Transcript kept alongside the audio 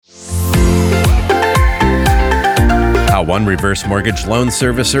one reverse mortgage loan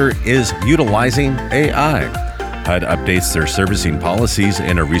servicer is utilizing AI. HUD updates their servicing policies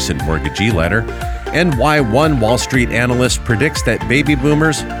in a recent mortgagee letter, and why one Wall Street analyst predicts that baby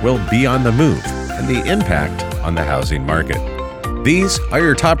boomers will be on the move, and the impact on the housing market. These are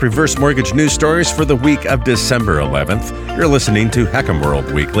your top reverse mortgage news stories for the week of December 11th. You're listening to HECM World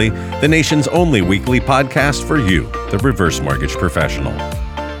Weekly, the nation's only weekly podcast for you, the reverse mortgage professional.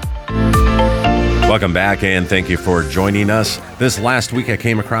 Welcome back, and thank you for joining us. This last week, I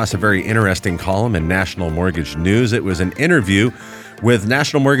came across a very interesting column in National Mortgage News. It was an interview with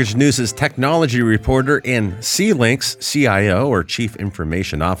National Mortgage News' technology reporter and C-Link's CIO, or Chief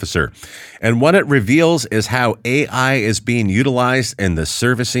Information Officer. And what it reveals is how AI is being utilized in the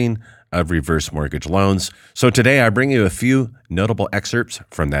servicing of reverse mortgage loans. So today, I bring you a few notable excerpts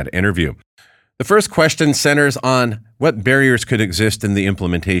from that interview. The first question centers on what barriers could exist in the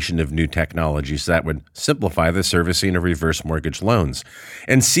implementation of new technologies that would simplify the servicing of reverse mortgage loans.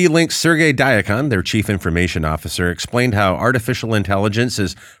 And C-Link's Sergey Diakon, their chief information officer, explained how artificial intelligence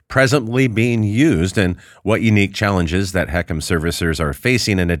is presently being used and what unique challenges that HECM servicers are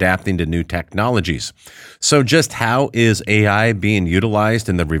facing in adapting to new technologies. So just how is AI being utilized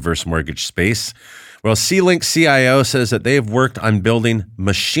in the reverse mortgage space? Well, C-Link's CIO says that they've worked on building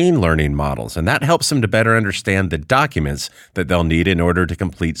machine learning models, and that helps them to better understand the documents that they'll need in order to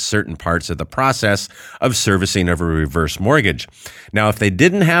complete certain parts of the process of servicing of a reverse mortgage. Now, if they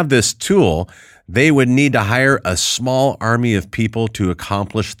didn't have this tool, they would need to hire a small army of people to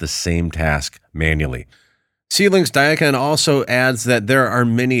accomplish the same task manually. C-Link's Diakon also adds that there are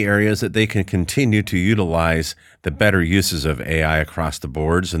many areas that they can continue to utilize the better uses of AI across the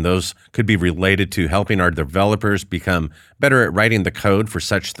boards, and those could be related to helping our developers become better at writing the code for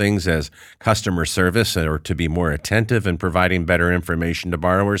such things as customer service, or to be more attentive in providing better information to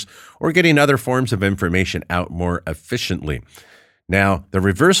borrowers, or getting other forms of information out more efficiently. Now, the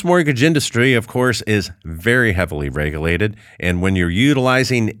reverse mortgage industry, of course, is very heavily regulated, and when you're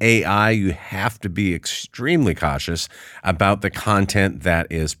utilizing AI, you have to be extremely cautious about the content that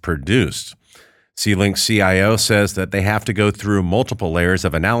is produced. C-Link's CIO says that they have to go through multiple layers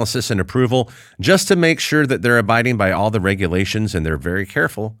of analysis and approval just to make sure that they're abiding by all the regulations, and they're very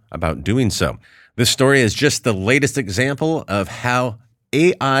careful about doing so. This story is just the latest example of how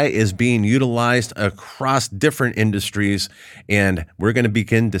AI is being utilized across different industries, and we're going to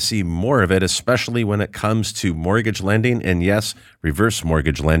begin to see more of it, especially when it comes to mortgage lending and, yes, reverse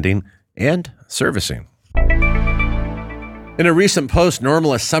mortgage lending and servicing. In a recent post,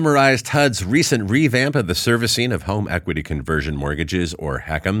 Normalist summarized HUD's recent revamp of the servicing of home equity conversion mortgages, or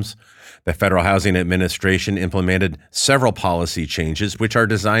HECMs. The Federal Housing Administration implemented several policy changes which are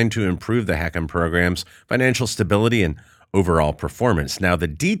designed to improve the HECM program's financial stability and overall performance. Now, the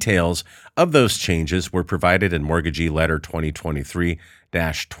details of those changes were provided in Mortgagee Letter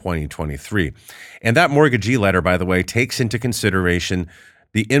 2023-2023. And that Mortgagee Letter, by the way, takes into consideration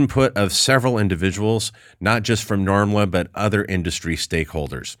the input of several individuals, not just from NORMLA, but other industry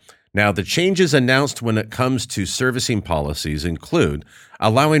stakeholders. Now, the changes announced when it comes to servicing policies include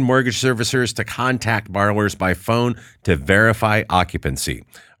allowing mortgage servicers to contact borrowers by phone to verify occupancy.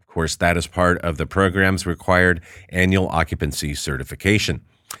 Of course, that is part of the program's required annual occupancy certification.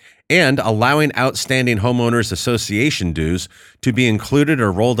 And allowing outstanding homeowners association dues to be included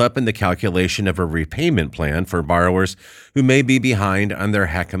or rolled up in the calculation of a repayment plan for borrowers who may be behind on their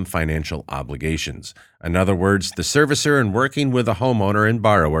HECM financial obligations. In other words, the servicer, in working with a homeowner and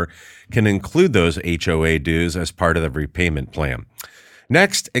borrower, can include those HOA dues as part of the repayment plan.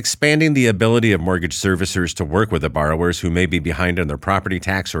 Next, expanding the ability of mortgage servicers to work with the borrowers who may be behind on their property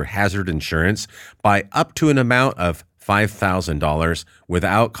tax or hazard insurance by up to an amount of $5,000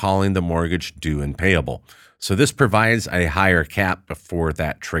 without calling the mortgage due and payable. So this provides a higher cap before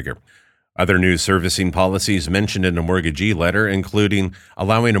that trigger. Other new servicing policies mentioned in the mortgagee letter, including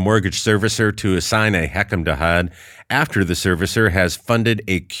allowing a mortgage servicer to assign a HECM to HUD after the servicer has funded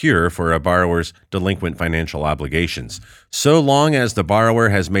a cure for a borrower's delinquent financial obligations, so long as the borrower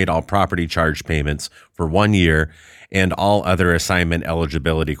has made all property charge payments for 1 year and all other assignment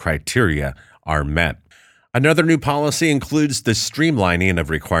eligibility criteria are met. Another new policy includes the streamlining of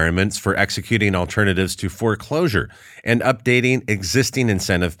requirements for executing alternatives to foreclosure and updating existing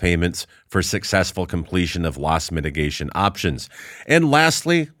incentive payments for successful completion of loss mitigation options. And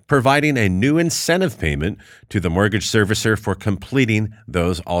lastly, providing a new incentive payment to the mortgage servicer for completing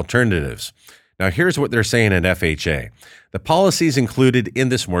those alternatives. Now, here's what they're saying in FHA. The policies included in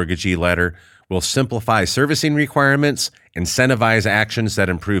this mortgagee letter will simplify servicing requirements, incentivize actions that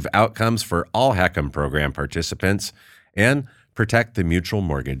improve outcomes for all HECM program participants, and protect the Mutual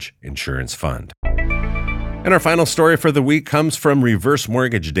Mortgage Insurance Fund. And our final story for the week comes from Reverse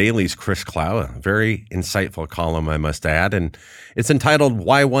Mortgage Daily's Chris Clow, a very insightful column, I must add. And it's entitled,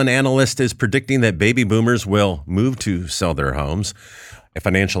 Why One Analyst is Predicting That Baby Boomers Will Move to Sell Their Homes. A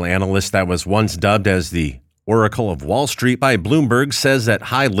financial analyst that was once dubbed as the Oracle of Wall Street by Bloomberg says that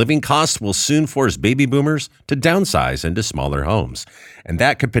high living costs will soon force baby boomers to downsize into smaller homes, and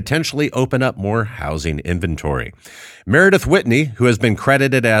that could potentially open up more housing inventory. Meredith Whitney, who has been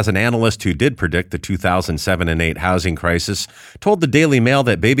credited as an analyst who did predict the 2007 and 8 housing crisis, told the Daily Mail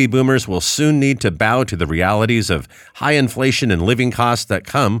that baby boomers will soon need to bow to the realities of high inflation and living costs that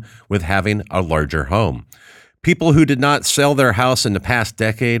come with having a larger home. People who did not sell their house in the past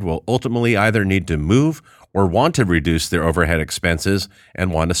decade will ultimately either need to move or want to reduce their overhead expenses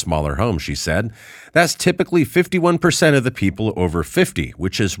and want a smaller home, she said. That's typically 51% of the people over 50,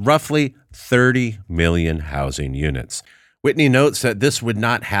 which is roughly 30 million housing units. Whitney notes that this would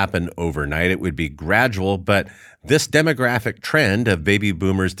not happen overnight. It would be gradual, but this demographic trend of baby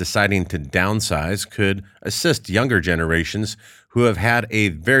boomers deciding to downsize could assist younger generations who have had a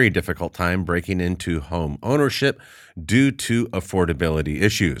very difficult time breaking into home ownership due to affordability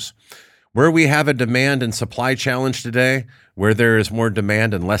issues. Where we have a demand and supply challenge today, where there is more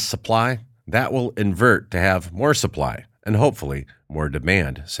demand and less supply, that will invert to have more supply and hopefully more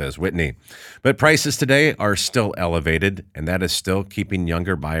demand, says Whitney. But prices today are still elevated, and that is still keeping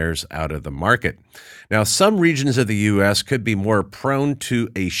younger buyers out of the market. Now, some regions of the U.S. could be more prone to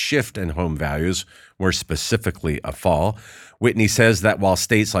a shift in home values, more specifically a fall. Whitney says that while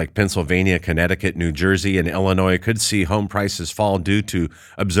states like Pennsylvania, Connecticut, New Jersey, and Illinois could see home prices fall due to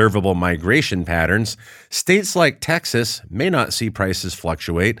observable migration patterns, states like Texas may not see prices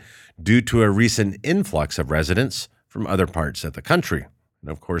fluctuate due to a recent influx of residents from other parts of the country. And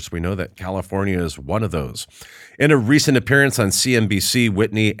of course, we know that California is one of those. In a recent appearance on CNBC,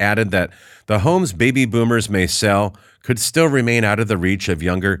 Whitney added that the homes baby boomers may sell could still remain out of the reach of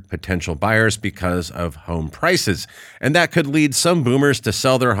younger potential buyers because of home prices. And that could lead some boomers to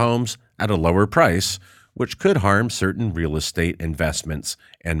sell their homes at a lower price, which could harm certain real estate investments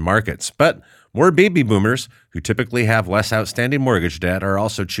and markets. But more baby boomers, who typically have less outstanding mortgage debt, are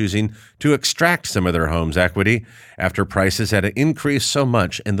also choosing to extract some of their home's equity after prices had increased so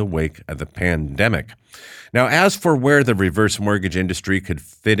much in the wake of the pandemic. Now, as for where the reverse mortgage industry could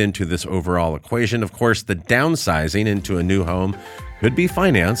fit into this overall equation, of course, the downsizing into a new home could be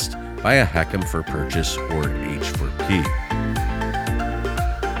financed by a HECM for purchase or H4P.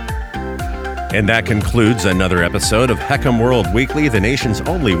 And that concludes another episode of HECM World Weekly, the nation's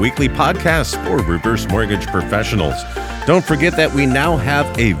only weekly podcast for reverse mortgage professionals. Don't forget that we now have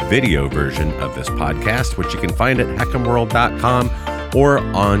a video version of this podcast, which you can find at HECMWorld.com or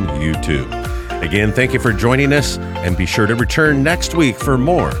on YouTube. Again, thank you for joining us, and be sure to return next week for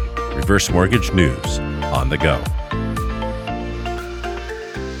more reverse mortgage news on the go.